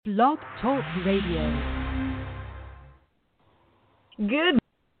Blog Talk Radio.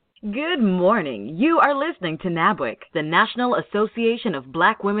 Good morning. You are listening to Nabwic, the National Association of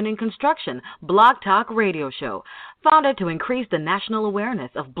Black Women in Construction Blog Talk Radio show, founded to increase the national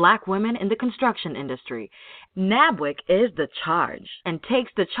awareness of Black women in the construction industry. Nabwic is the charge and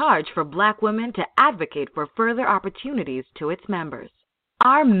takes the charge for Black women to advocate for further opportunities to its members.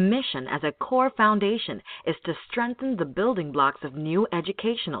 Our mission as a core foundation is to strengthen the building blocks of new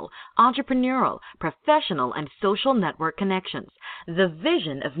educational, entrepreneurial, professional, and social network connections. The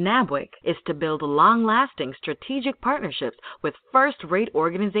vision of Nabwic is to build long-lasting strategic partnerships with first-rate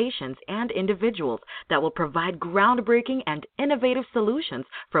organizations and individuals that will provide groundbreaking and innovative solutions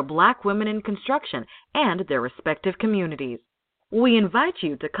for Black women in construction and their respective communities. We invite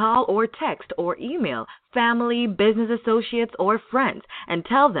you to call or text or email family, business associates, or friends and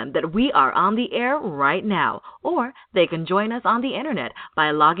tell them that we are on the air right now, or they can join us on the internet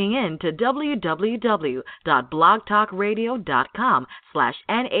by logging in to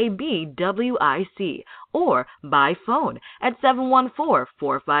www.blogtalkradio.com/NABWIC or by phone at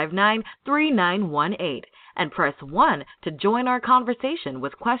 714-459-3918 and press 1 to join our conversation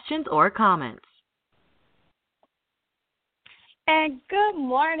with questions or comments. And good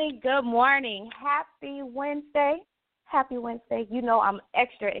morning. Happy Wednesday. You know I'm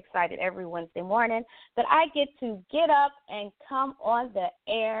extra excited every Wednesday morning that I get to get up and come on the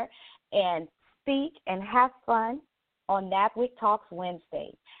air and speak and have fun on Nabwic Talks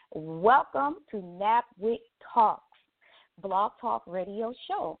Wednesday. Welcome to Nabwic Talks, Blog Talk Radio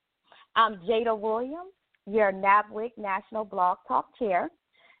show. I'm Jada Williams, your Nabwic National Blog Talk Chair,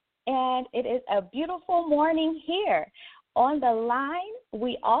 and it is a beautiful morning here. On the line,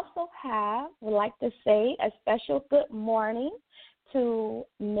 we also would like to say a special good morning to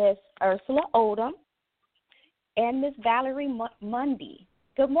Miss Ursula Odom and Miss Valerie Mundy.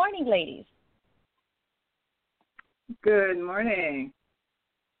 Good morning, ladies. Good morning.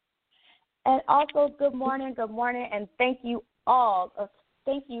 And also good morning, and thank you all.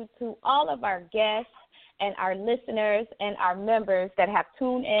 Thank you to all of our guests and our listeners and our members that have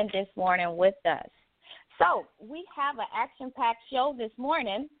tuned in this morning with us. So we have an action-packed show this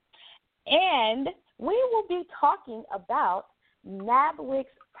morning, and we will be talking about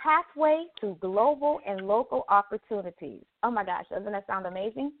Nabwic's pathway to global and local opportunities. Oh, my gosh, doesn't that sound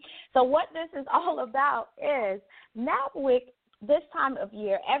amazing? So what this is all about is Nabwic, this time of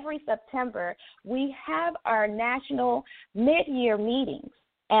year, every September, we have our national mid-year meetings,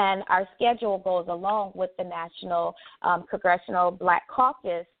 and our schedule goes along with the National Congressional Black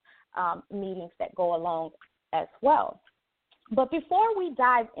Caucus meetings that go along as well. But before we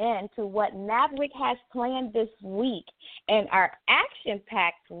dive into what Nabwic has planned this week and our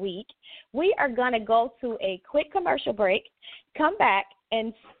action-packed week, we are going to go to a quick commercial break, come back,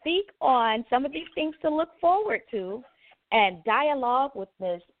 and speak on some of these things to look forward to and dialogue with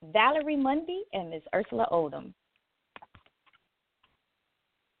Ms. Valerie Mundy and Ms. Ursula Odom.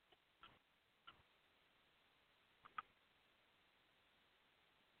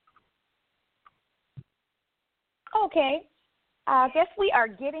 Okay, I guess we are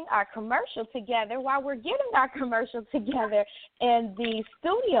getting our commercial together. While we're getting our commercial together in the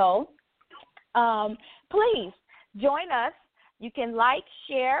studio, please join us. You can like,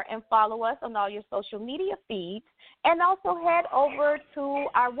 share, and follow us on all your social media feeds, and also head over to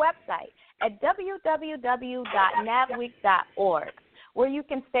our website at www.nabwic.org, where you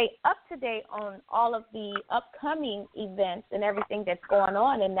can stay up to date on all of the upcoming events and everything that's going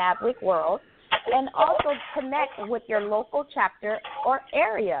on in Nabwic world, and also connect with your local chapter or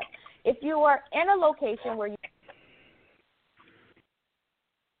area. If you are in a location where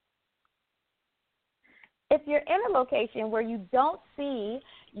you don't see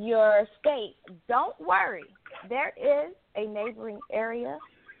your state, don't worry. There is a neighboring area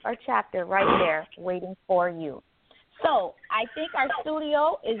or chapter right there waiting for you. So I think our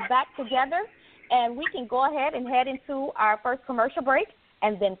studio is back together, and we can go ahead and head into our first commercial break,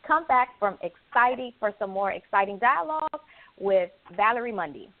 and then come back for some more exciting dialogue with Valerie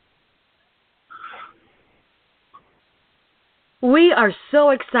Mundy. We are so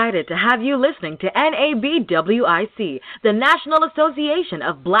excited to have you listening to NABWIC, the National Association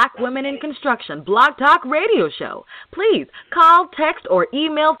of Black Women in Construction Blog Talk Radio show. Please call, text, or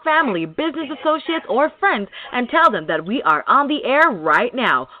email family, business associates, or friends and tell them that we are on the air right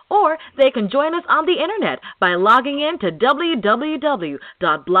now, or they can join us on the internet by logging in to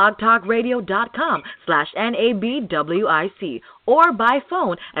www.blogtalkradio.com/NABWIC or by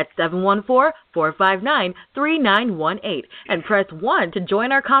phone at 714-459-3918 and press 1 to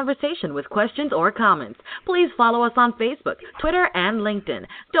join our conversation with questions or comments. Please follow us on Facebook, Twitter, and LinkedIn.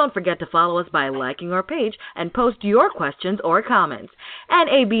 Don't forget to follow us by liking our page and post your questions or comments.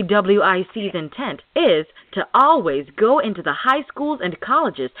 NABWIC's intent is to always go into the high schools and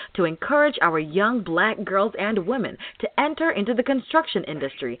colleges to encourage our young black girls and women to enter into the construction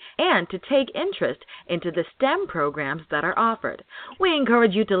industry and to take interest into the STEM programs that are offered. We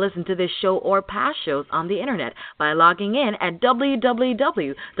encourage you to listen to this show or past shows on the internet by logging in at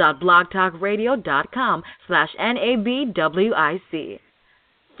www.blogtalkradio.com/NABWIC.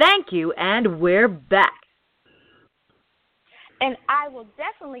 Thank you, and we're back. And I will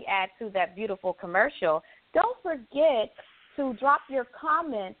definitely add to that beautiful commercial. Don't forget to drop your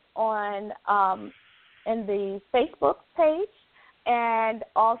comments on in the Facebook page and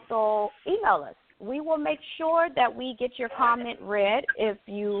also email us. We will make sure that we get your comment read if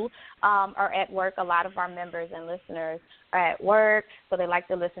you are at work. A lot of our members and listeners are at work, so they like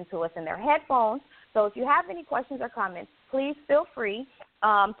to listen to us in their headphones. So if you have any questions or comments, please feel free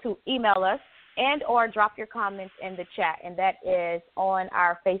to email us and or drop your comments in the chat, and that is on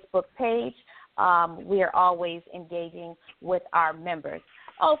our Facebook page. We are always engaging with our members.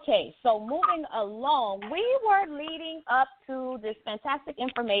 Okay, so moving along, we were leading up to this fantastic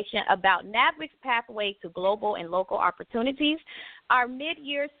information about Nabwic's pathway to global and local opportunities, our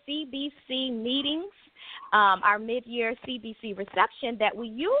mid-year CBC meetings, our mid-year CBC reception that we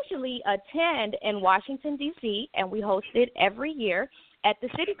usually attend in Washington, D.C., and we host it every year at the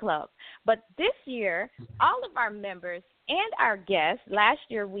City Club. But this year, all of our members and our guests, last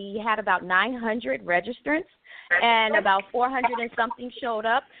year we had about 900 registrants and about 400 and something showed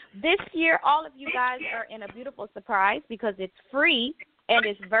up. This year, all of you guys are in a beautiful surprise because it's free and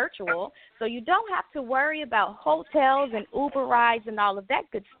it's virtual, so you don't have to worry about hotels and Uber rides and all of that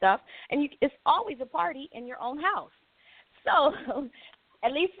good stuff, and it's always a party in your own house. So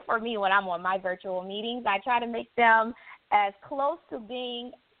at least for me, when I'm on my virtual meetings, I try to make them as close to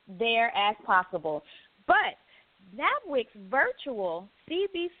being there as possible. But Nabwic's virtual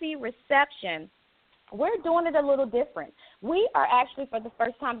CBC reception, we're doing it a little different. We are actually, for the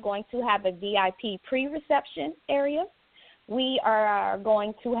first time, going to have a VIP pre-reception area. We are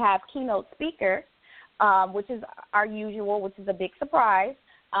going to have keynote speaker, which is our usual, which is a big surprise.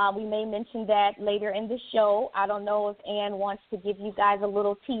 We may mention that later in the show. I don't know if Ann wants to give you guys a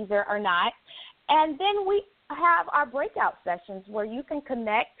little teaser or not. And then we have our breakout sessions where you can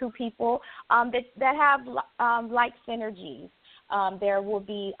connect to people that have like synergies. There will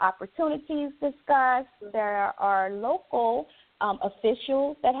be opportunities discussed. There are local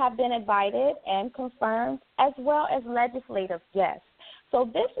officials that have been invited and confirmed, as well as legislative guests. So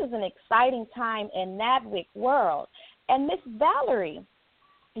this is an exciting time in Nabwic world. And Miss Valerie,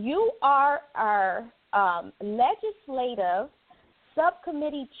 you are our legislative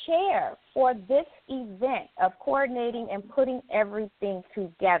subcommittee chair for this event of coordinating and putting everything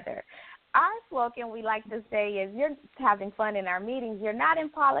together. Our slogan we like to say is, you're having fun in our meetings. You're not in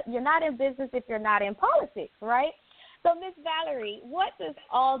business if you're not in politics, right? So, Ms. Valerie, what does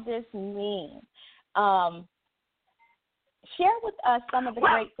all this mean? Share with us some of the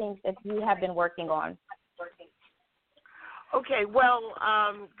great things that you have been working on. Okay, well,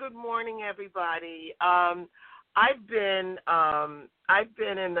 good morning, everybody. I've been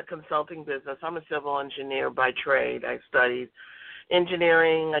in the consulting business. I'm a civil engineer by trade. I studied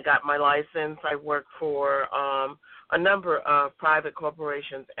engineering. I got my license. I worked for a number of private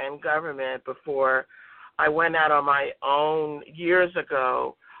corporations and government before I went out on my own years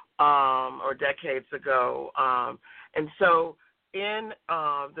ago or decades ago. And so in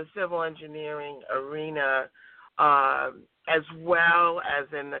the civil engineering arena, as well as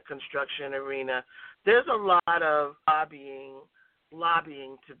in the construction arena, there's a lot of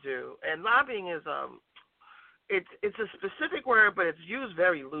lobbying to do. And lobbying is it's a specific word, but it's used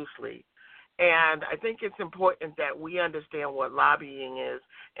very loosely. And I think it's important that we understand what lobbying is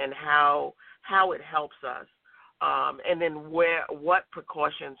and how it helps us, and then what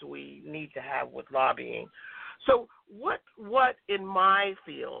precautions we need to have with lobbying. So what in my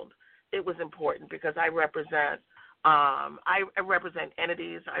field, it was important because I represent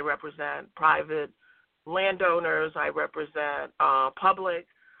entities, I represent private landowners, I represent public,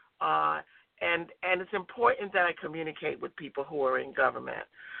 and it's important that I communicate with people who are in government,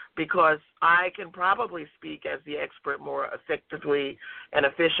 because I can probably speak as the expert more effectively and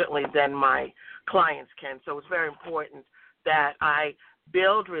efficiently than my clients can. So it's very important that I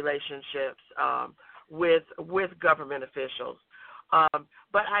build relationships with government officials.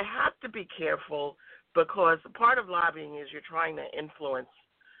 But I have to be careful, because part of lobbying is you're trying to influence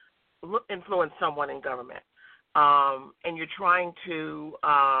someone in government. and you're trying to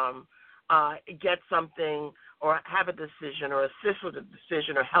get something or have a decision or assist with a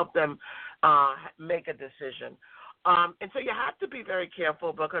decision or help them make a decision. And so you have to be very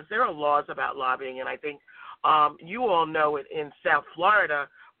careful because there are laws about lobbying, and I think you all know it in South Florida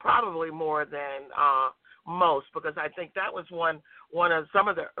probably more than most, because I think that was one of some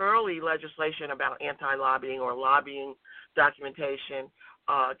of the early legislation about anti-lobbying or lobbying documentation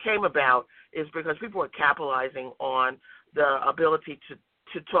came about is because people were capitalizing on the ability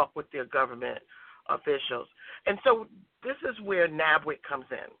to talk with their government officials. And so this is where Nabwic comes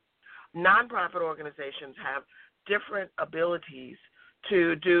in. Nonprofit organizations have different abilities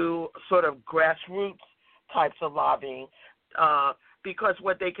to do sort of grassroots types of lobbying because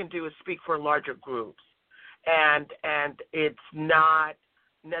what they can do is speak for larger groups. And it's not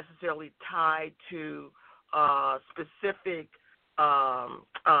necessarily tied to specific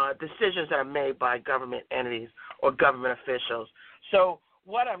decisions that are made by government entities or government officials. So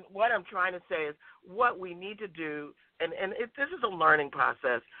what I'm trying to say is what we need to do, and this is a learning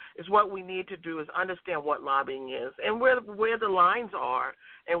process, is what we need to do is understand what lobbying is and where the lines are,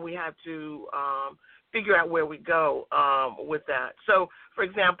 and we have to figure out where we go with that. So, for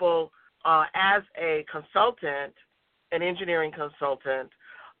example, as a consultant, an engineering consultant,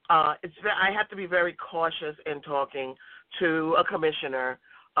 I have to be very cautious in talking to a commissioner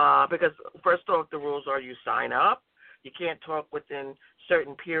because, first off, the rules are you sign up. You can't talk within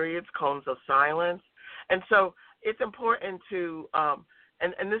certain periods, cones of silence. And so it's important to,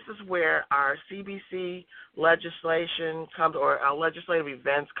 and this is where our CBC legislation comes, or our legislative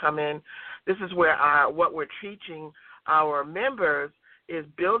events come in. This is where what we're teaching our members is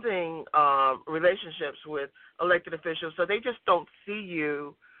building relationships with elected officials so they just don't see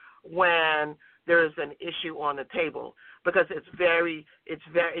you when there is an issue on the table, because it's very,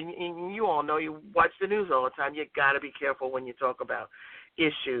 and you all know, you watch the news all the time, you got to be careful when you talk about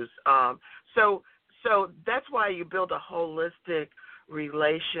issues. So that's why you build a holistic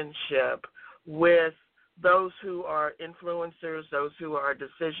relationship with those who are influencers, those who are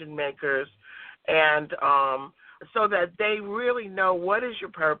decision makers, and so that they really know what is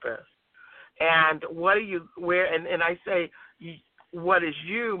your purpose and what are you, where, and I say what is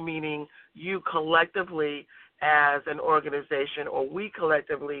you, meaning you collectively as an organization, or we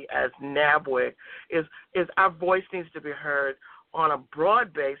collectively as Nabwic, is our voice needs to be heard on a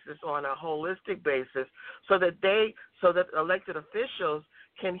broad basis, on a holistic basis, so that elected officials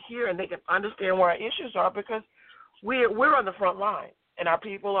can hear and they can understand where our issues are, because we're on the front line and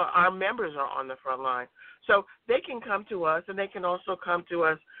our members are on the front line. So they can come to us, and they can also come to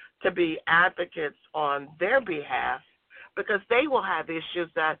us to be advocates on their behalf, because they will have issues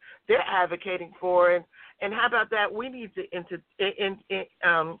that they're advocating for. And how about that? We need to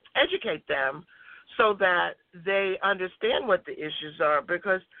educate them so that they understand what the issues are,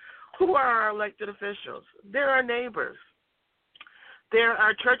 because who are our elected officials? They're our neighbors. They're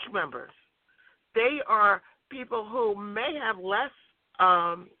our church members. They are people who may have less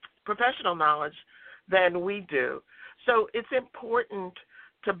professional knowledge than we do. So it's important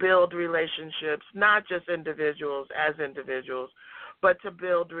to build relationships, not just individuals, but to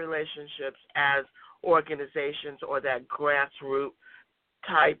build relationships as organizations, or that grassroots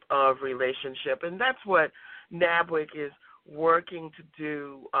type of relationship. And that's what Nabwic is working to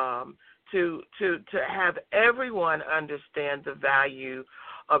do, to have everyone understand the value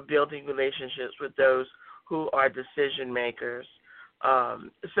of building relationships with those who are decision makers.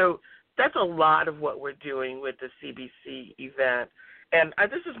 So that's a lot of what we're doing with the CBC event. And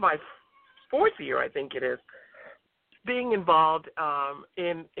this is my fourth year, I think it is, being involved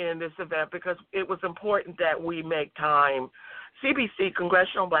in this event, because it was important that we make time. CBC,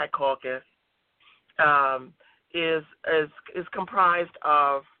 Congressional Black Caucus, is comprised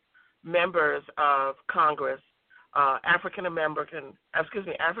of members of Congress, African American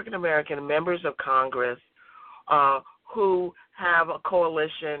members of Congress, who have a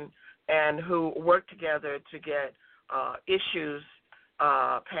coalition and who work together to get issues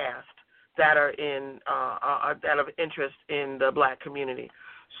passed that are that of interest in the Black community.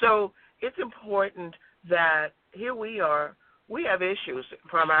 So it's important that here we are. We have issues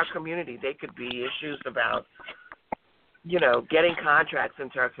from our community. They could be issues about, getting contracts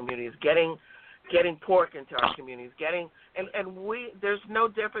into our communities, getting pork into our communities, there's no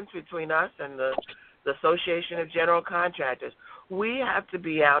difference between us and the Association of General Contractors. We have to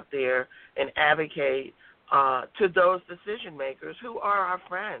be out there and advocate to those decision makers who are our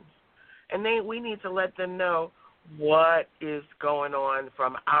friends. And we need to let them know what is going on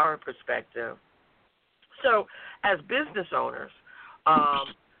from our perspective. So as business owners,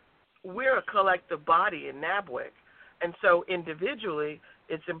 we're a collective body in Nabwic. And so individually,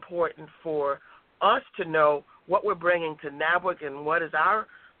 it's important for us to know what we're bringing to Nabwic and what is our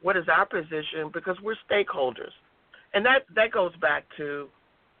position, because we're stakeholders. And that goes back to,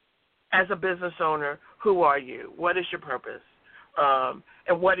 as a business owner, who are you? What is your purpose?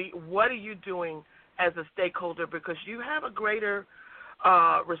 And what are you doing as a stakeholder? Because you have a greater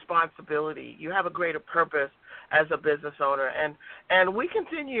responsibility. You have a greater purpose as a business owner. And we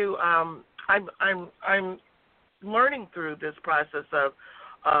continue. I'm learning through this process of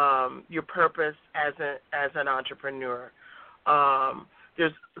your purpose as an entrepreneur.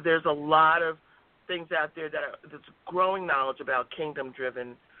 There's a lot of things out there there's growing knowledge about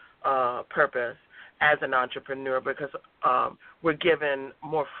kingdom-driven purpose as an entrepreneur, because we're given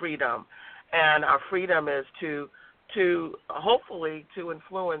more freedom, and our freedom is to hopefully to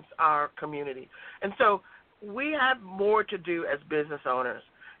influence our community. And so we have more to do as business owners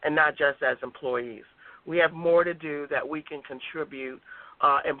and not just as employees. We have more to do that we can contribute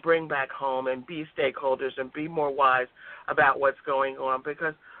and bring back home and be stakeholders and be more wise about what's going on,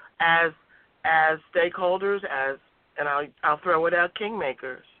 because as stakeholders, and I'll throw it out,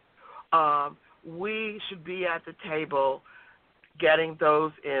 kingmakers, we should be at the table getting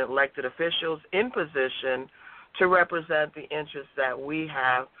those elected officials in position to represent the interests that we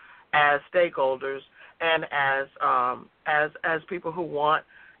have as stakeholders and as people who want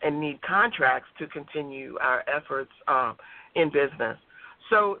and need contracts to continue our efforts in business.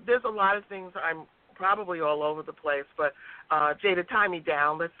 So there's a lot of things. I'm probably all over the place, but Jada, tie me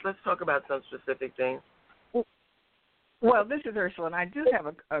down. Let's talk about some specific things. Well, this is Ursula, and I do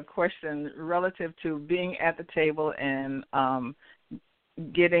have a question relative to being at the table and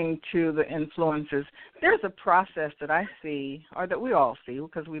getting to the influences. There's a process that I see, or that we all see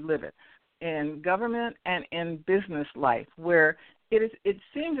because we live it, in government and in business life, where it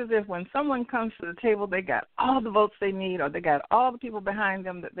seems as if when someone comes to the table, they got all the votes they need, or they got all the people behind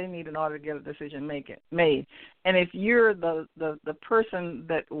them that they need in order to get a decision made. And if you're the person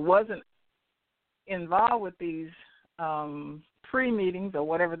that wasn't involved with these pre-meetings or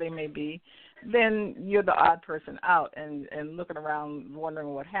whatever they may be, then you're the odd person out and looking around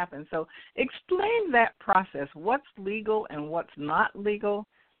wondering what happened. So explain that process, what's legal and what's not legal,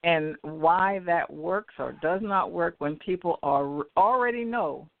 and why that works or does not work when people already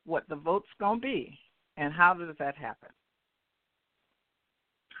know what the vote's going to be, and how does that happen?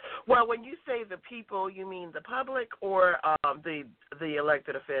 Well, when you say the people, you mean the public or the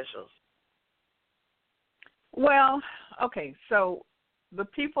elected officials? Well, okay, so the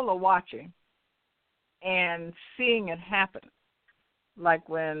people are watching and seeing it happen, like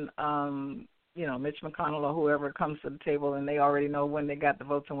when Mitch McConnell or whoever comes to the table and they already know when they got the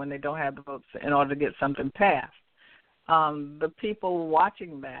votes and when they don't have the votes in order to get something passed. The people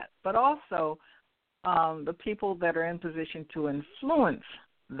watching that, but also the people that are in position to influence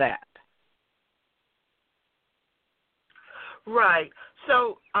that. Right.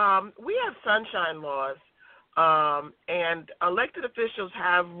 So we have sunshine laws, and elected officials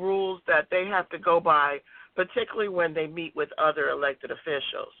have rules that they have to go by, particularly when they meet with other elected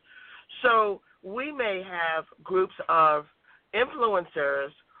officials. So we may have groups of influencers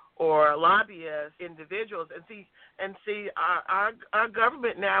or lobbyist individuals, and see our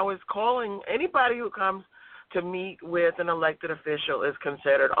government now is calling anybody who comes to meet with an elected official is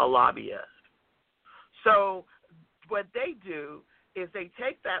considered a lobbyist. So what they do is they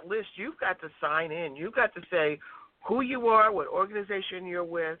take that list. You've got to sign in. You've got to say who you are, what organization you're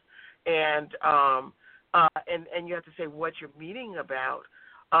with, and you have to say what you're meeting about,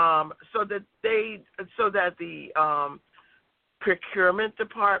 so that the procurement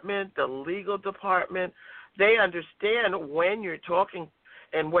department, the legal department, they understand when you're talking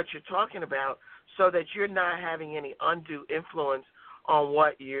and what you're talking about, so that you're not having any undue influence on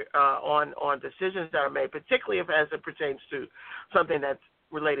what you on decisions that are made, particularly if as it pertains to something that's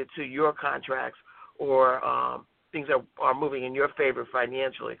related to your contracts or things that are moving in your favor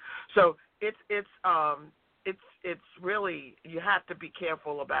financially. So it's really, you have to be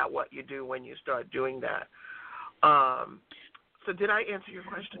careful about what you do when you start doing that. So did I answer your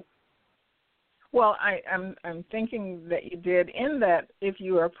question? Well, I'm thinking that you did, in that if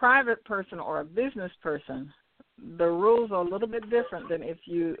you are a private person or a business person, the rules are a little bit different than if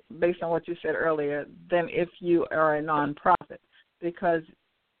you, based on what you said earlier, than if you are a nonprofit. Because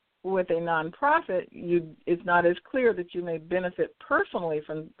with a nonprofit, it's not as clear that you may benefit personally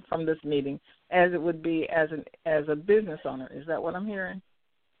from this meeting as it would be as a business owner. Is that what I'm hearing?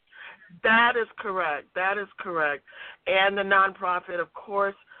 That is correct. That is correct. And the nonprofit, of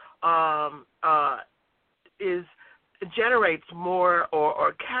course, is generates more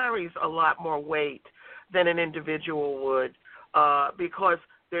or carries a lot more weight than an individual would, because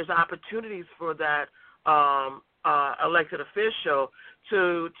there's opportunities for that elected official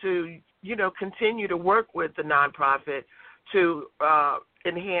to continue to work with the nonprofit to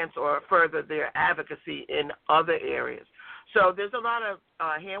enhance or further their advocacy in other areas. So there's a lot of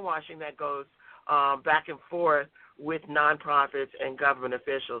hand washing that goes back and forth with nonprofits and government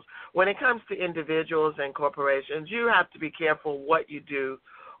officials. When it comes to individuals and corporations, you have to be careful what you do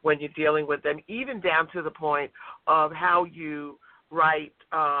when you're dealing with them, even down to the point of how you write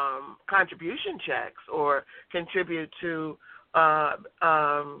contribution checks or contribute to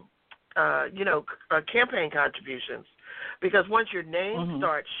campaign contributions. Because once your name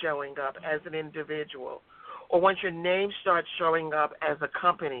starts showing up as an individual, or once your name starts showing up as a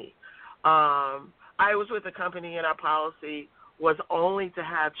company, I was with a company and our policy was only to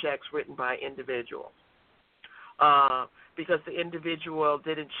have checks written by individuals, because the individual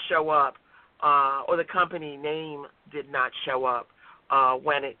didn't show up, or the company name did not show up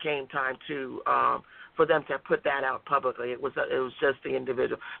when it came time to for them to put that out publicly. It was just the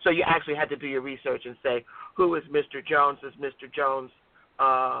individual. So you actually had to do your research and say, who is Mr. Jones? Is Mr. Jones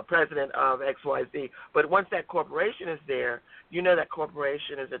president of XYZ? But once that corporation is there, you know that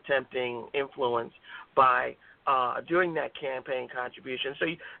corporation is attempting influence by doing that campaign contribution. So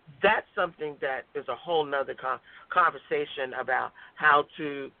that's something that is a whole nother conversation about how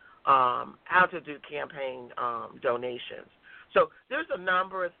to do campaign donations. So there's a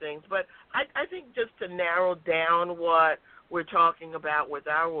number of things, but I think just to narrow down what we're talking about with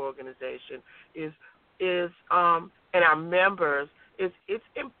our organization is and our members, it's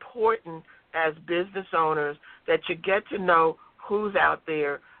important as business owners that you get to know who's out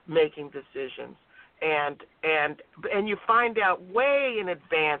there making decisions, and you find out way in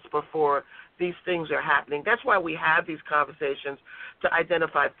advance before these things are happening. That's why we have these conversations to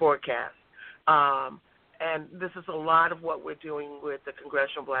identify forecasts. And this is a lot of what we're doing with the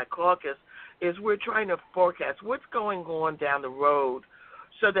Congressional Black Caucus, is we're trying to forecast what's going on down the road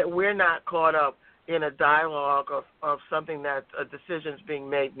so that we're not caught up in a dialogue of something that a decision's being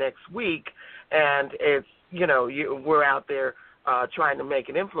made next week, and it's, we're out there trying to make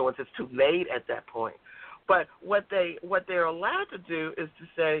an influence. It's too late at that point. But what they're allowed to do is to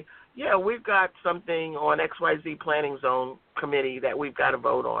say, yeah, we've got something on XYZ Planning Zone Committee that we've got to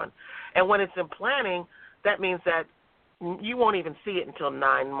vote on. And when it's in planning, that means that you won't even see it until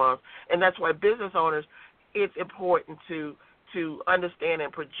 9 months. And that's why business owners, it's important to understand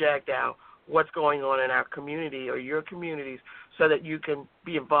and project out what's going on in our community or your communities so that you can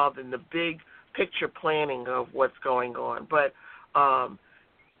be involved in the big picture planning of what's going on. But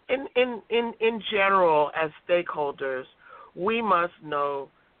in general, as stakeholders, we must know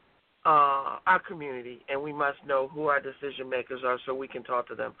our community, and we must know who our decision makers are so we can talk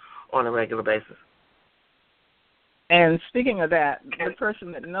to them on a regular basis. And speaking of that, the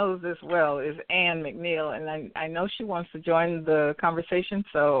person that knows this well is Ann McNeil, and I know she wants to join the conversation.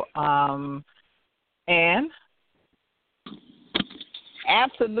 So, Ann?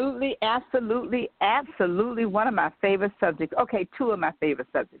 Absolutely. One of my favorite subjects. Okay, two of my favorite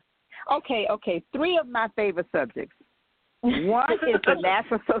subjects. Okay, three of my favorite subjects. One is the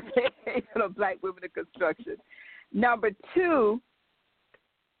National Association of Black Women in Construction. Number two,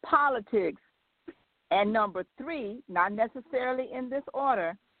 politics. And number three, not necessarily in this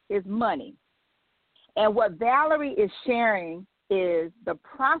order, is money. And what Valerie is sharing is the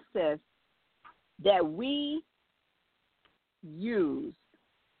process that we use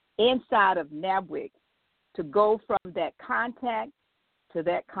inside of Nabwic to go from that contact to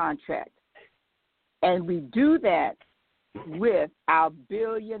that contract. And we do that with our $1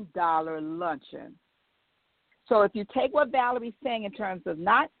 billion luncheon. So if you take what Valerie's saying in terms of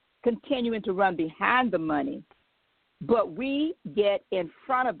not continuing to run behind the money, but we get in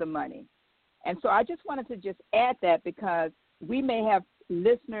front of the money. And so I just wanted to just add that because we may have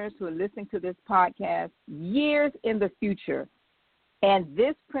listeners who are listening to this podcast years in the future, and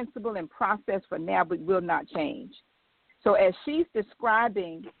this principle and process for Nabwic will not change. So as she's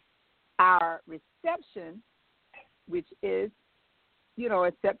describing our reception, which is,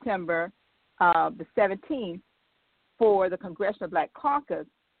 it's September the 17th for the Congressional Black Caucus,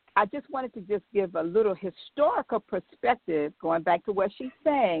 I just wanted to just give a little historical perspective, going back to what she's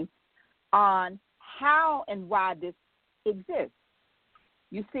saying, on how and why this exists.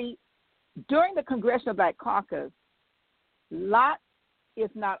 You see, during the Congressional Black Caucus, lots, if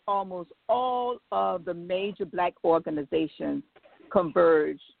not almost all of the major black organizations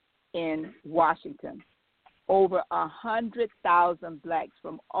converged in Washington. Over 100,000 blacks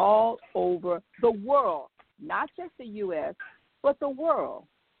from all over the world not just the U.S., but the world.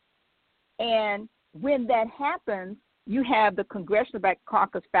 And when that happens, you have the Congressional Black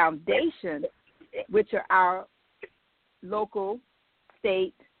Caucus Foundation, which are our local,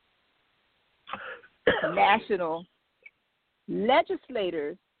 state, national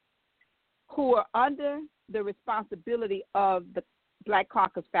legislators who are under the responsibility of the Black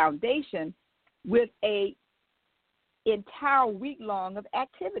Caucus Foundation with a entire week long of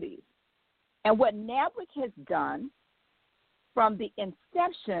activities. And what Nabwic has done from the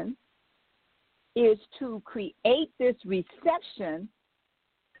inception is to create this reception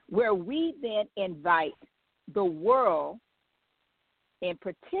where we then invite the world, and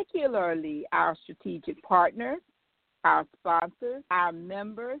particularly our strategic partners, our sponsors, our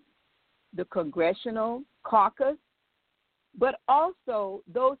members, the Congressional Caucus, but also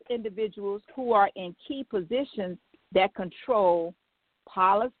those individuals who are in key positions that control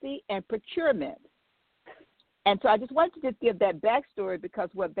policy and procurement. And so I just wanted to just give that backstory because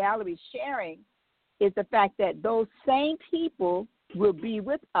what Valerie's sharing is the fact that those same people will be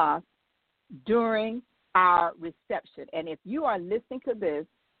with us during our reception. And if you are listening to this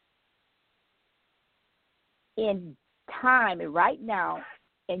in time and right now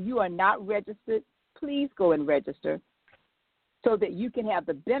and you are not registered, please go and register so that you can have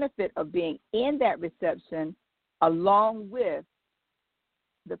the benefit of being in that reception along with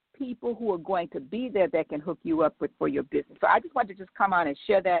the people who are going to be there that can hook you up with for your business. So I just wanted to just come on and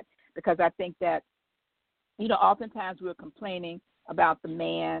share that because I think that, oftentimes we're complaining about the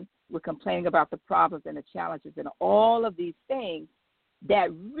man, we're complaining about the problems and the challenges and all of these things that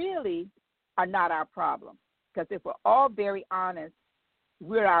really are not our problem. Because if we're all very honest,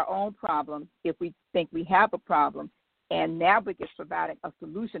 we're our own problem if we think we have a problem. And Nabwic is providing a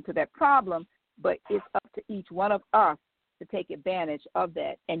solution to that problem, but it's up to each one of us to take advantage of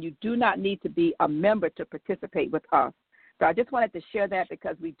that. And you do not need to be a member to participate with us. So I just wanted to share that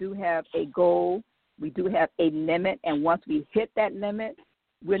because we do have a goal, we do have a limit, and once we hit that limit,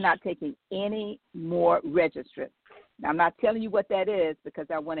 we're not taking any more registrants. Now, I'm not telling you what that is because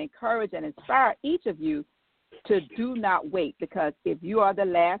I want to encourage and inspire each of you to do not wait, because if you are the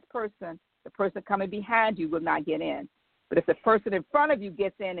last person, the person coming behind you will not get in. But if the person in front of you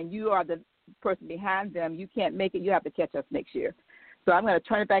gets in and you are the person behind them, you can't make it. You have to catch us next year. So I'm going to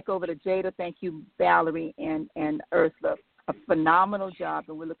turn it back over to Jada. Thank you, Valerie and Ursula. A phenomenal job,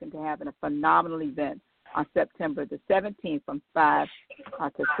 and we're looking to have a phenomenal event on September the 17th from 5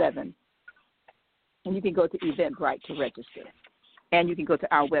 to 7. And you can go to Eventbrite to register. And you can go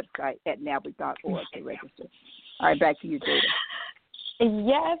to our website at nabwic.org to register. All right, back to you, Jada.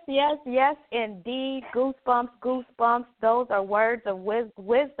 Yes, indeed. Goosebumps. Those are words of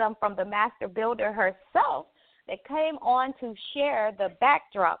wisdom from the master builder herself that came on to share the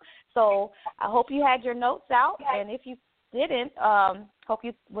backdrop. So I hope you had your notes out, and if you didn't, hope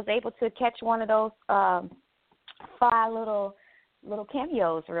you was able to catch one of those 5 little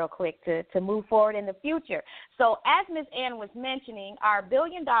cameos real quick to move forward in the future. So as Ms. Ann was mentioning, our $1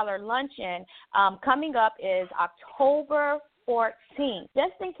 billion luncheon coming up is October 14th.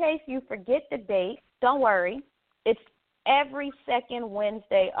 Just in case you forget the date, don't worry. It's every second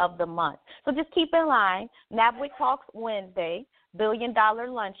Wednesday of the month. So just keep in line, Nabwic Talks Wednesday, $1 billion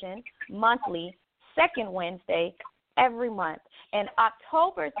luncheon, monthly, second Wednesday, every month. And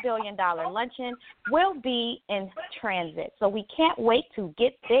October's $1 billion luncheon will be in transit. So we can't wait to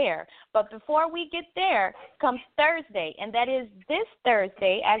get there. But before we get there comes Thursday, and that is this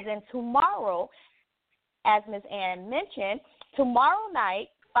Thursday, as in tomorrow, as Ms. Ann mentioned. Tomorrow night,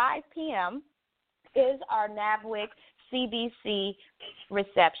 5 p.m., is our Nabwic CBC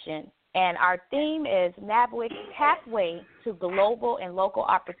reception. And our theme is Nabwic's Pathway to Global and Local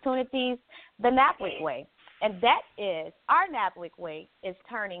Opportunities, the Nabwic Way. And that is, our Nabwic Way is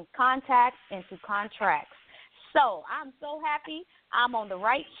turning contacts into contracts. So I'm so happy I'm on the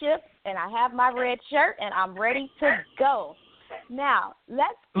right ship, and I have my red shirt, and I'm ready to go. Now,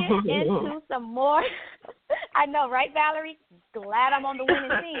 let's get into some more. I know, right, Valerie? Glad I'm on the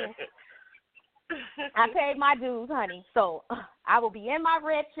winning team. I paid my dues, honey. So I will be in my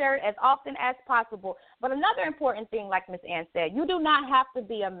red shirt as often as possible. But another important thing, like Ms. Ann said, you do not have to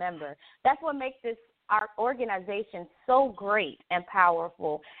be a member. That's what makes our organization so great and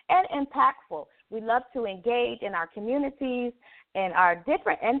powerful and impactful. We love to engage in our communities and our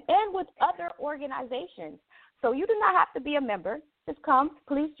different and with other organizations. So you do not have to be a member. Just come,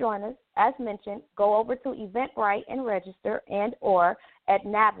 please join us. As mentioned, go over to Eventbrite and register, and or at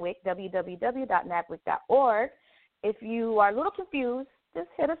Nabwic, www.nabwic.org. If you are a little confused, just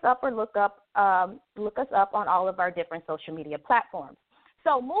hit us up or look us up on all of our different social media platforms.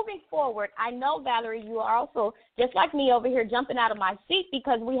 So moving forward, I know, Valerie, you are also, just like me over here, jumping out of my seat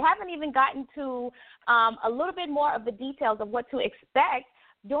because we haven't even gotten to a little bit more of the details of what to expect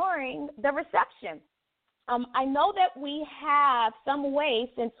during the reception. I know that we have some way,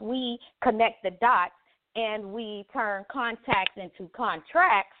 since we connect the dots and we turn contacts into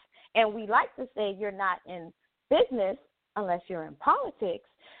contracts, and we like to say you're not in business unless you're in politics.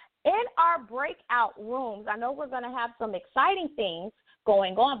 In our breakout rooms, I know we're going to have some exciting things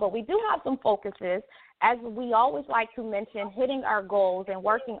going on, but we do have some focuses, as we always like to mention, hitting our goals and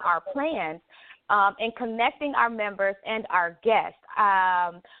working our plans. And connecting our members and our guests.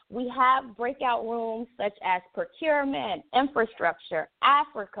 We have breakout rooms such as procurement, infrastructure,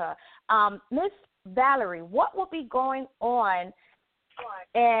 Africa. Miss Valerie, what will be going on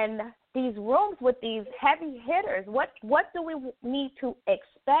in these rooms with these heavy hitters? What do we need to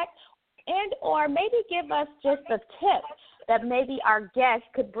expect? And or maybe give us just a tip that maybe our guests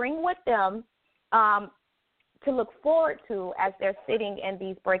could bring with them to look forward to as they're sitting in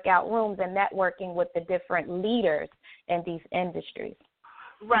these breakout rooms and networking with the different leaders in these industries.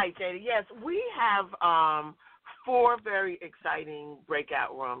 Right, Jada. Yes, we have 4 very exciting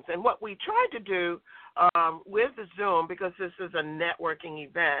breakout rooms. And what we tried to do with the Zoom, because this is a networking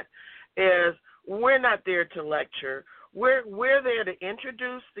event, is we're not there to lecture. We're there to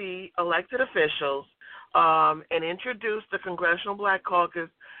introduce the elected officials and introduce the Congressional Black Caucus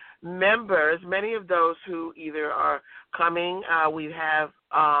members, many of those who either are coming. We have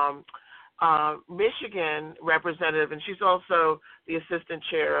Michigan representative, and she's also the assistant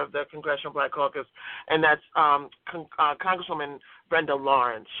chair of the Congressional Black Caucus, and that's Congresswoman Brenda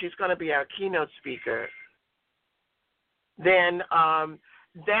Lawrence. She's going to be our keynote speaker. Then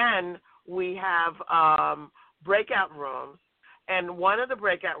we have breakout rooms, and one of the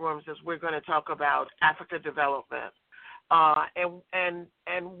breakout rooms is we're going to talk about Africa development.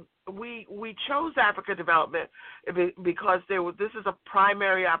 And we chose Africa development because this is a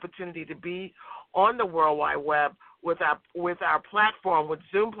primary opportunity to be on the World Wide Web with our platform, with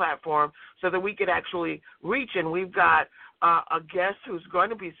Zoom platform, so that we could actually reach. And we've got a guest who's going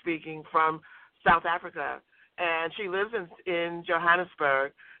to be speaking from South Africa, and she lives in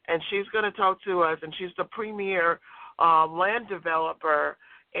Johannesburg, and she's going to talk to us. And she's the premier land developer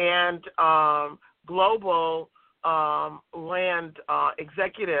and global land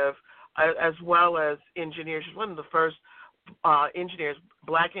executive, as well as engineer. She's one of the first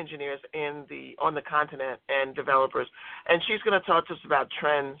black engineers on the continent, and developers. And she's going to talk to us about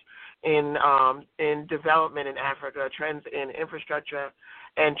trends in development in Africa, trends in infrastructure,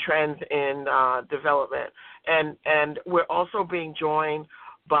 and trends in development. And we're also being joined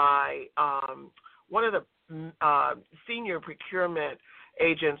by one of the senior procurement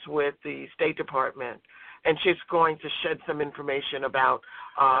agents with the State Department, and she's going to shed some information about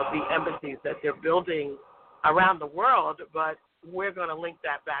the embassies that they're building around the world, but we're going to link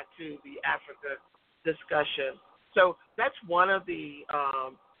that back to the Africa discussion. So that's one of the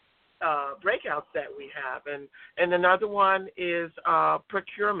breakouts that we have. And another one is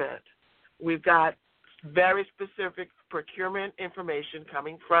procurement. We've got very specific procurement information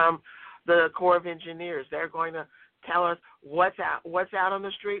coming from the Corps of Engineers. They're going to tell us what's out on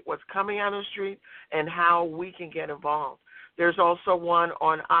the street, what's coming out on the street, and how we can get involved. There's also one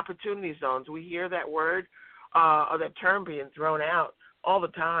on opportunity zones. We hear that word or that term being thrown out all the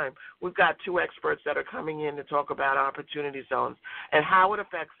time. We've got 2 experts that are coming in to talk about opportunity zones and how it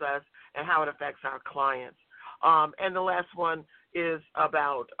affects us and how it affects our clients. And the last one is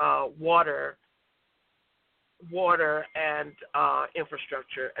about water and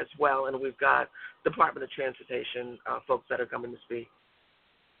infrastructure as well, and we've got Department of Transportation folks that are coming to speak.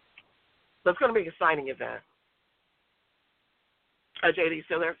 So it's going to be an exciting event. JD, you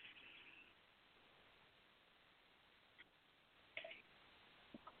still there?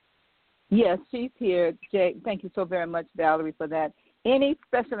 Yes, she's here. Jay, thank you so very much, Valerie, for that. Any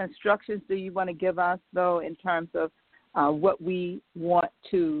special instructions do you want to give us, though, in terms of what we want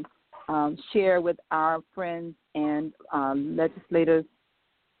to share with our friends and legislators?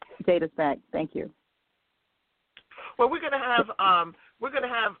 Data facts. Thank you. Well, we're going to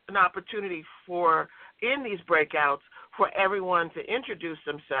have an opportunity in these breakouts for everyone to introduce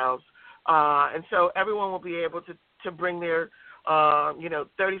themselves, and so everyone will be able to bring their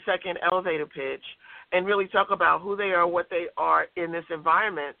 30-second elevator pitch and really talk about who they are, what they are in this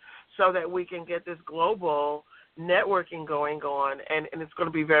environment, so that we can get this global networking going on, and it's going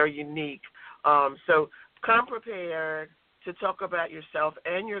to be very unique. So come prepared to talk about yourself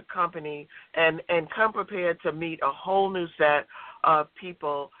and your company, and come prepared to meet a whole new set of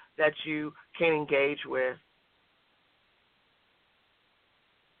people that you can engage with.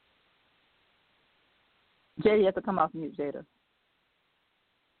 Jada, you have to come off mute, Jada.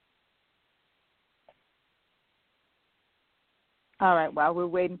 All right, while we're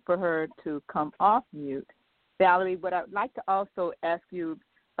waiting for her to come off mute, Valerie, what I'd like to also ask you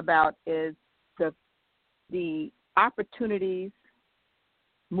about is the opportunities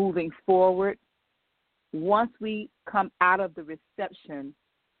moving forward. Once we come out of the reception,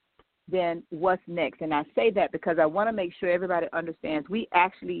 then what's next? And I say that because I want to make sure everybody understands we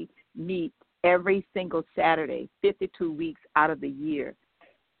actually meet every single Saturday, 52 weeks out of the year,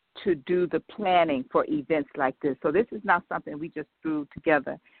 to do the planning for events like this. So this is not something we just threw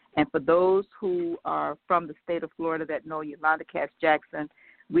together. And for those who are from the state of Florida that know Yolanda Cash-Jackson,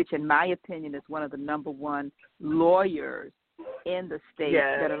 which in my opinion is one of the number one lawyers in the state,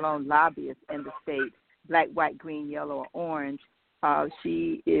 let alone lobbyists in the state, black, white, green, yellow, or orange,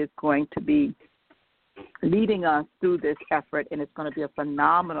 she is going to be leading us through this effort, and it's going to be a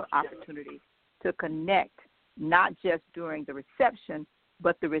phenomenal opportunity to connect, not just during the reception,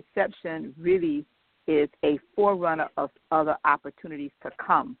 but the reception really is a forerunner of other opportunities to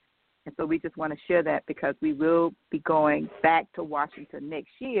come. And so we just want to share that because we will be going back to Washington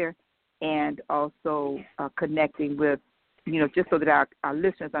next year and also connecting with, just so that our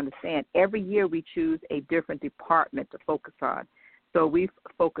listeners understand, every year we choose a different department to focus on. So we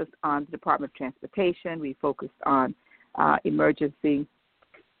focused on the Department of Transportation. We focused on emergency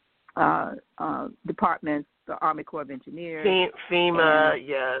departments, the Army Corps of Engineers. FEMA,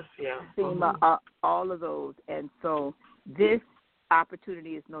 yes, yeah. FEMA, all of those. And so this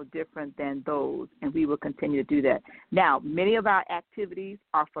opportunity is no different than those, and we will continue to do that. Now, many of our activities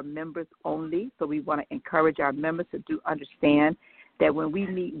are for members only, so we want to encourage our members to understand that when we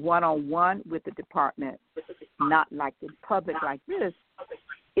meet one-on-one with the department, not like in public like this,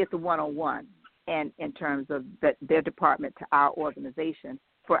 it's a one-on-one, and in terms of their department to our organization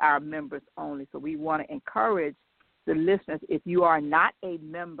for our members only. So we want to encourage the listeners, if you are not a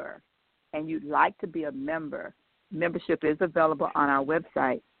member and you'd like to be a member, membership is available on our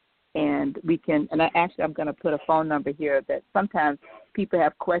website, and we can, and I'm going to put a phone number here that sometimes people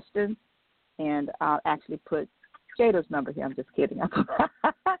have questions, and I'll actually put Jada's number here. I'm just kidding.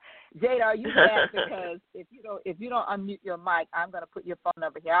 Jada, are you back? Because if you don't unmute your mic, I'm going to put your phone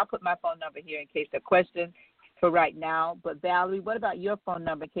number here. I'll put my phone number here in case there are questions for right now. But Valerie, what about your phone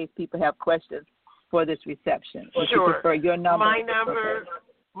number in case people have questions for this reception? Would you prefer your number?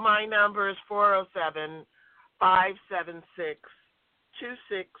 My number is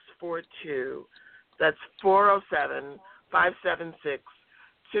 407-576-2642. That's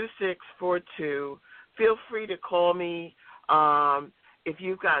 407-576-2642. Feel free to call me if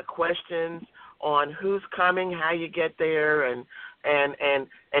you've got questions on who's coming, how you get there, and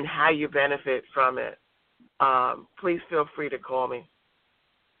how you benefit from it. Please feel free to call me.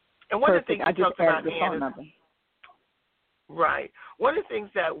 And one of the things you talked about, right. One of the things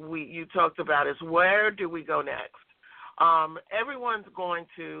that you talked about is where do we go next? Everyone's going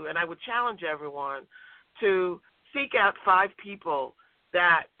to, and I would challenge everyone to seek out 5 people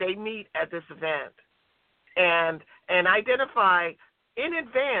that they meet at this event, and identify in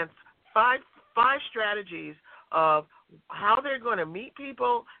advance five strategies of how they're going to meet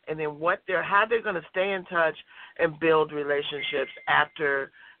people, and then how they're going to stay in touch and build relationships after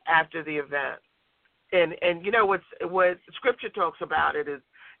the event. And what Scripture talks about it's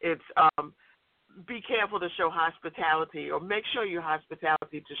be careful to show hospitality, or make sure you're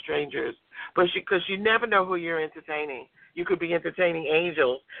hospitality to strangers, because you never know who you're entertaining. You could be entertaining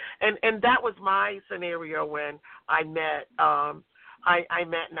angels, and that was my scenario when I met I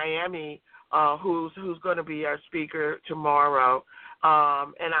met Naomi, who's going to be our speaker tomorrow,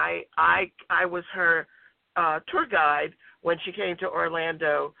 and I was her tour guide when she came to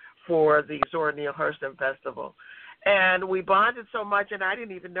Orlando for the Zora Neale Hurston Festival. And we bonded so much, and I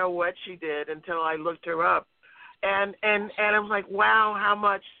didn't even know what she did until I looked her up. And I was like, wow, how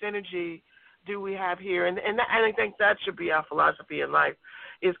much synergy do we have here? And I think that should be our philosophy in life,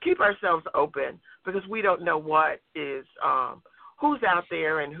 is keep ourselves open, because we don't know what is who's out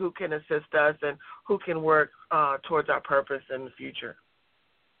there and who can assist us and who can work towards our purpose in the future.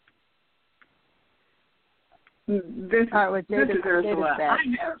 This is Ursula.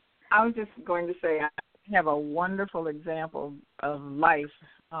 I was just going to say I have a wonderful example of life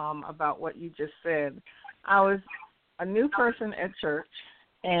about what you just said. I was a new person at church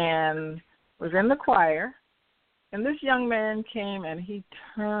and was in the choir, and this young man came and he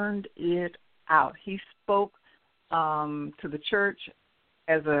turned it out. He spoke to the church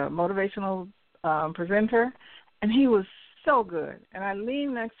as a motivational presenter, and he was so good. And I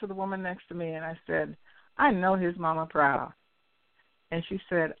leaned next to the woman next to me and I said, I know his mama proud. And she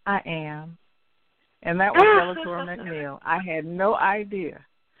said, I am. and that was Bellator McNeil. I had no idea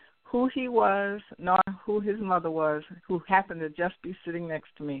who he was, nor who his mother was, who happened to just be sitting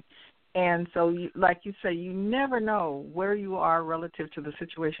next to me. And so, like you say, you never know where you are relative to the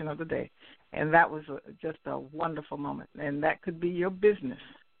situation of the day. And that was just a wonderful moment. And that could be your business.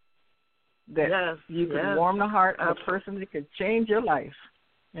 That you could warm the heart of a person that could change your life,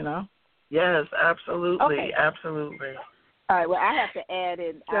 you know? Yes, absolutely, okay. Absolutely. All right, well, I have to add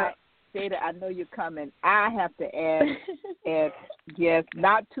in, Jada, I know you're coming. I have to add, yes,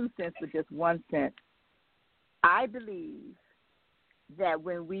 not 2 cents, but just 1 cent. I believe that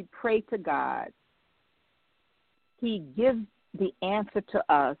when we pray to God, He gives the answer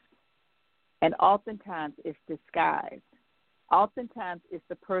to us, and oftentimes it's disguised. Oftentimes it's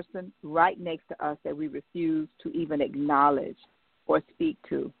the person right next to us that we refuse to even acknowledge or speak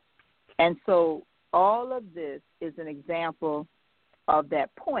to. And so all of this is an example of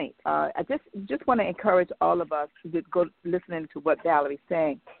that point. I just want to encourage all of us to go listening to what Valerie's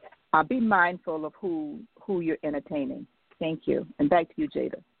saying. Be mindful of who you're entertaining. Thank you. And back to you,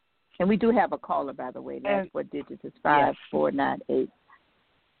 Jada. And we do have a caller, by the way. That's what digits is 5498.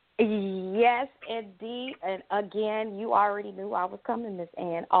 Yes, indeed. And again, you already knew I was coming, Miss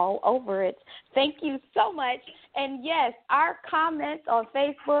Ann, all over it. Thank you so much. And yes, our comments on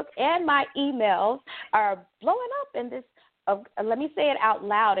Facebook and my emails are blowing up in this. Let me say it out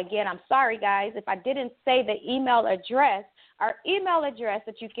loud again. I'm sorry, guys, if I didn't say the email address. Our email address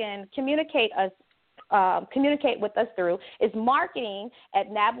that you can communicate with us through is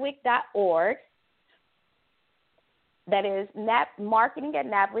marketing@nabwic.org. That is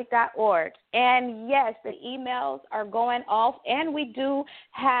marketing@nabwic.org. And, yes, the emails are going off, and we do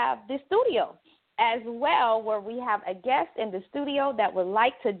have the studio as well, where we have a guest in the studio that would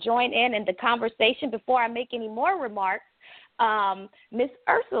like to join in the conversation. Before I make any more remarks, Miss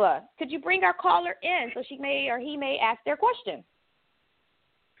Ursula, could you bring our caller in so she may or he may ask their question?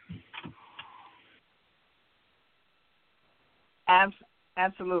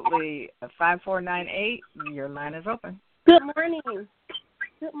 Absolutely. 5498, your line is open. Good morning.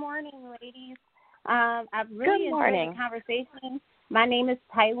 Good morning, ladies. I've really enjoyed the conversation. My name is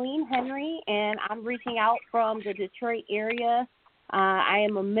Tylene Henry, and I'm reaching out from the Detroit area. I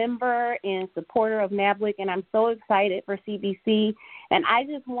am a member and supporter of Nabwic, and I'm so excited for CBC. And I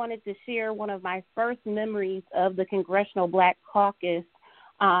just wanted to share one of my first memories of the Congressional Black Caucus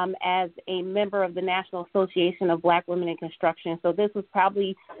as a member of the National Association of Black Women in Construction. So this was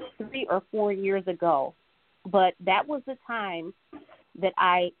probably 3 or 4 years ago. But that was the time that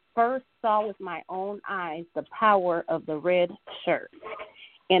I first saw with my own eyes the power of the red shirt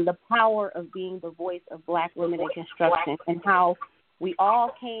and the power of being the voice of Black women in construction, and how we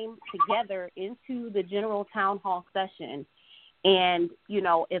all came together into the general town hall session. And, you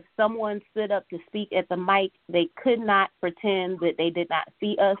know, if someone stood up to speak at the mic, they could not pretend that they did not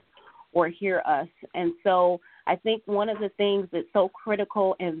see us or hear us. And so I think one of the things that's so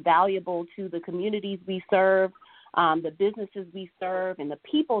critical and valuable to the communities we serve, the businesses we serve, and the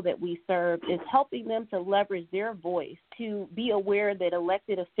people that we serve is helping them to leverage their voice to be aware that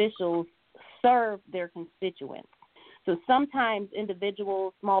elected officials serve their constituents. So sometimes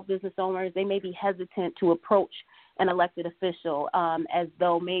individuals, small business owners, they may be hesitant to approach an elected official as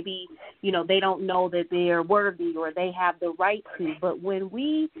though maybe, you know, they don't know that they are worthy or they have the right to. But when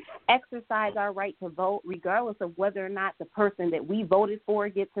we exercise our right to vote, regardless of whether or not the person that we voted for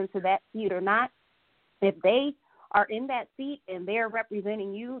gets into that seat or not, if they are in that seat and they're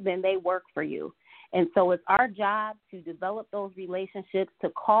representing you, then they work for you. And so it's our job to develop those relationships,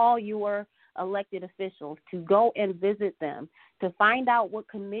 to call your elected officials, to go and visit them, to find out what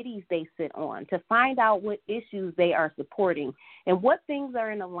committees they sit on, to find out what issues they are supporting, and what things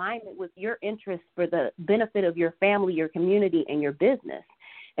are in alignment with your interests for the benefit of your family, your community, and your business.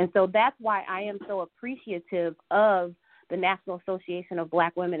 And so that's why I am so appreciative of the National Association of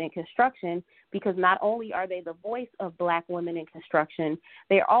Black Women in Construction, because not only are they the voice of Black women in construction,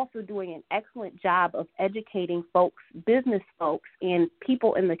 they are also doing an excellent job of educating folks, business folks, and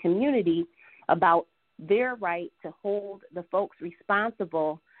people in the community about their right to hold the folks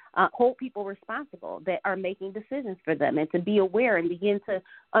responsible, hold people responsible that are making decisions for them, and to be aware and begin to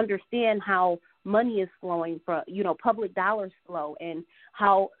understand how money is flowing from, you know, public dollars flow, and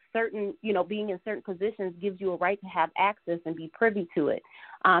how certain, you know, being in certain positions gives you a right to have access and be privy to it,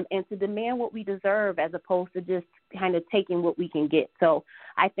 and to demand what we deserve as opposed to just kind of taking what we can get. So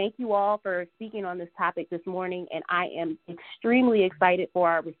I thank you all for speaking on this topic this morning, and I am extremely excited for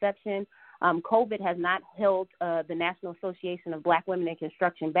our reception. COVID has not held the National Association of Black Women in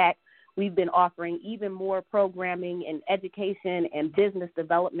Construction back. We've been offering even more programming and education and business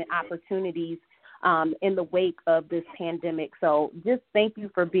development opportunities in the wake of this pandemic. So just thank you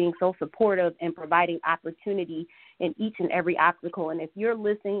for being so supportive and providing opportunity in each and every obstacle. And if you're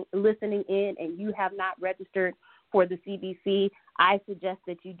listening in and you have not registered for the CBC, I suggest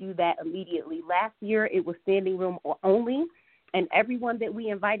that you do that immediately. Last year, it was standing room only, and everyone that we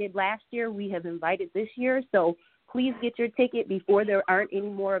invited last year, we have invited this year. So please get your ticket before there aren't any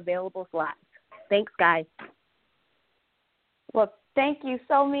more available slots. Thanks, guys. Well, thank you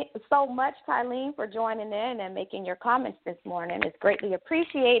so much, Tylene, for joining in and making your comments this morning. It's greatly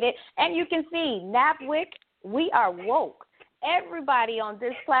appreciated. And you can see, Nabwic, we are woke. Everybody on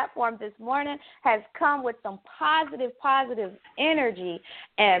this platform this morning has come with some positive energy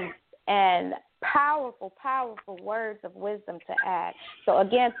and powerful words of wisdom to add. So,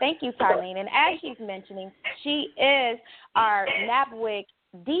 again, thank you, Tylene. And as she's mentioning, she is our Nabwic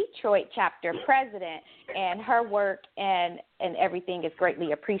Detroit chapter president, and her work and everything is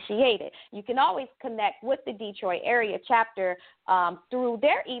greatly appreciated. You can always connect with the Detroit area chapter through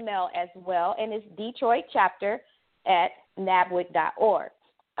their email as well, and it's detroitchapter@nabwic.org.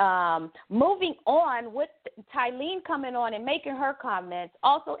 Moving on with Tylene coming on and making her comments,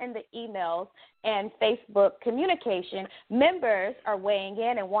 also in the emails and Facebook communication, members are weighing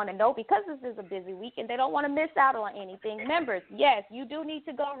in and want to know, because this is a busy week and they don't want to miss out on anything. Members, yes, you do need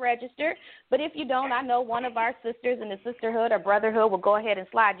to go register, but if you don't, I know one of our sisters in the sisterhood or brotherhood will go ahead and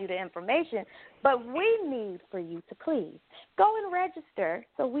slide you the information, but we need for you to please go and register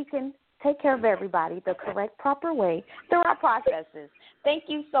so we can take care of everybody the correct, proper way through our processes. Thank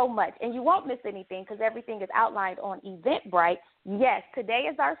you so much. And you won't miss anything because everything is outlined on Eventbrite. Yes, today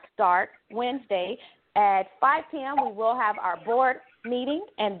is our start, Wednesday. At 5 p.m., we will have our board meeting,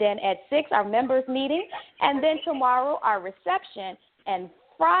 and then at 6, our members meeting, and then tomorrow, our reception, and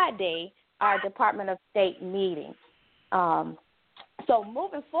Friday, our Department of State meeting. So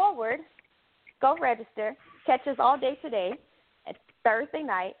moving forward, go register. Catch us all day today, at Thursday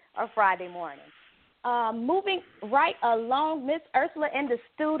night, or Friday morning. Moving right along, Miss Ursula in the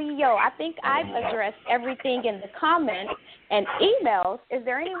studio. I think I've addressed everything in the comments and emails. Is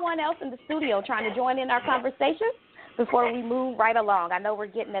there anyone else in the studio trying to join in our conversation before we move right along? I know we're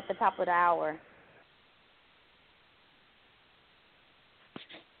getting at the top of the hour.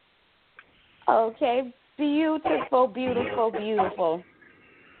 Okay, beautiful.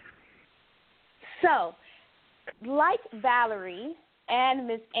 So, like Valerie and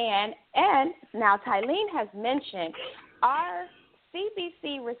Ms. Ann, and now Tylene has mentioned, our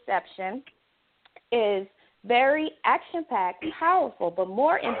CBC reception is very action-packed, powerful, but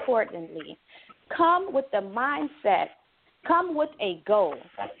more importantly, come with the mindset, come with a goal,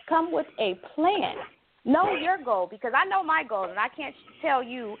 come with a plan. Know your goal, because I know my goal, and I can't tell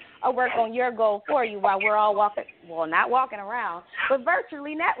you or work on your goal for you while we're all walking, well, not walking around, but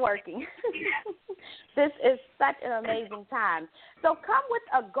virtually networking. This is such an amazing time. So come with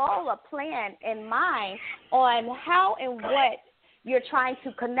a goal, a plan in mind on how and what you're trying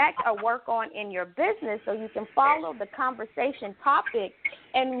to connect or work on in your business so you can follow the conversation topic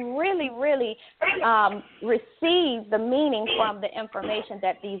and really receive the meaning from the information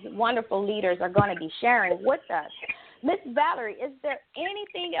that these wonderful leaders are going to be sharing with us. Miss Valerie, is there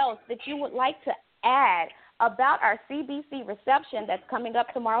anything else that you would like to add about our CBC reception that's coming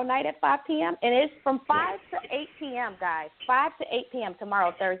up tomorrow night at 5 p.m.? And it's from 5 to 8 p.m., guys, 5 to 8 p.m.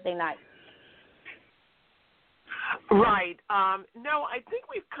 tomorrow, Thursday night. Right. No, I think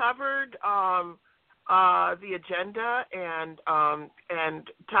we've covered the agenda, and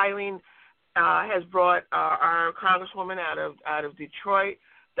Tylene has brought our Congresswoman out of Detroit.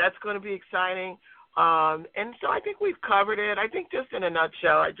 That's going to be exciting. And so I think we've covered it. I think just in a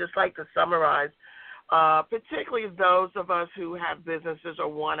nutshell, I'd just like to summarize, particularly those of us who have businesses or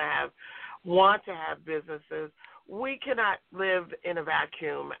want to have businesses, we cannot live in a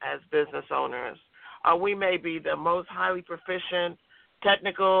vacuum as business owners. We may be the most highly proficient,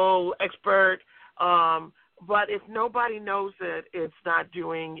 technical expert, but if nobody knows it, it's not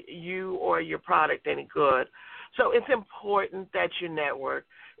doing you or your product any good. So it's important that you network.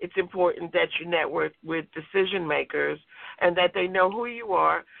 It's important that you network with decision makers and that they know who you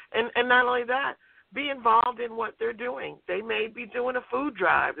are. And not only that, be involved in what they're doing. They may be doing a food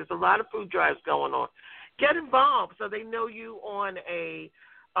drive. There's a lot of food drives going on. Get involved so they know you on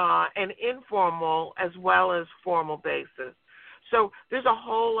an informal as well as formal basis. So there's a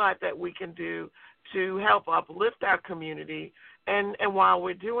whole lot that we can do to help uplift our community. And while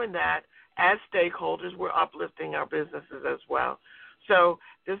we're doing that, as stakeholders, we're uplifting our businesses as well. So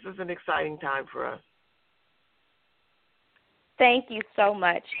this is an exciting time for us. Thank you so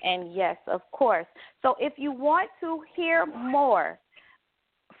much. And yes, of course. So if you want to hear more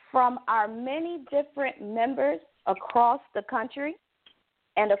from our many different members across the country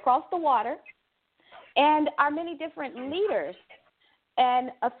and across the water, and our many different leaders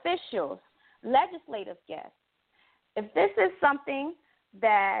and officials, legislative guests. If this is something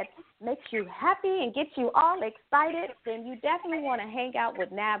that makes you happy and gets you all excited, then you definitely want to hang out with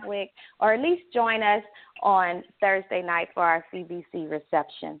Nabwic, or at least join us on Thursday night for our CBC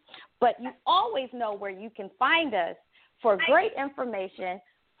reception. But you always know where you can find us for great information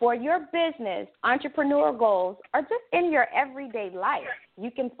for your business, entrepreneur goals, or just in your everyday life.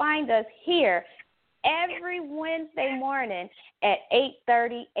 You can find us here every Wednesday morning at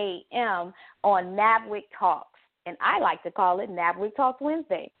 8:30 a.m. on Nabwic Talks. And I like to call it Nabwic Talk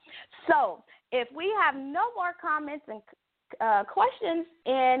Wednesday. So if we have no more comments and questions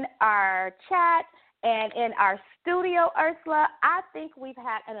in our chat and in our studio, Ursula, I think we've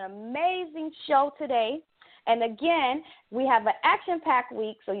had an amazing show today. And again, we have an action-packed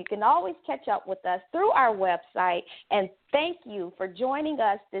week, so you can always catch up with us through our website. And thank you for joining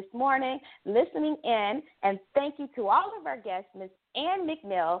us this morning, listening in. And thank you to all of our guests, Ms. Ann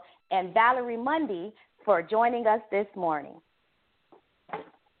McNeil and Valerie Mundy, for joining us this morning.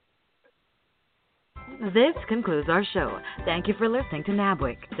 This concludes our show. Thank you for listening to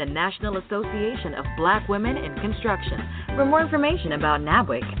Nabwic, the National Association of Black Women in Construction. For more information about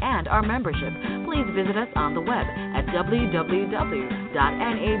Nabwic and our membership, please visit us on the web at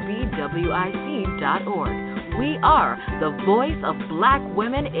www.nabwic.org. We are the voice of Black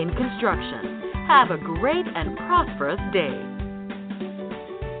women in construction. Have a great and prosperous day.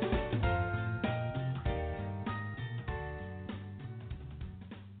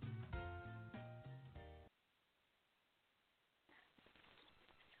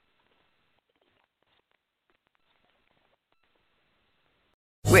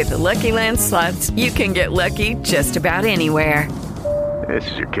 With the Lucky Land Slots, you can get lucky just about anywhere. This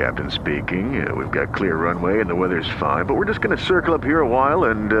is your captain speaking. We've got clear runway and the weather's fine, but we're just going to circle up here a while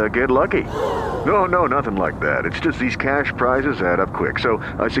and get lucky. No, nothing like that. It's just these cash prizes add up quick. So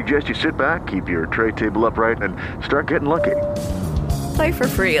I suggest you sit back, keep your tray table upright, and start getting lucky. Play for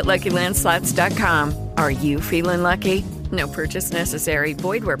free at LuckyLandSlots.com. Are you feeling lucky? No purchase necessary.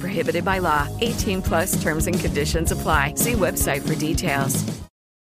 Void where prohibited by law. 18+ terms and conditions apply. See website for details.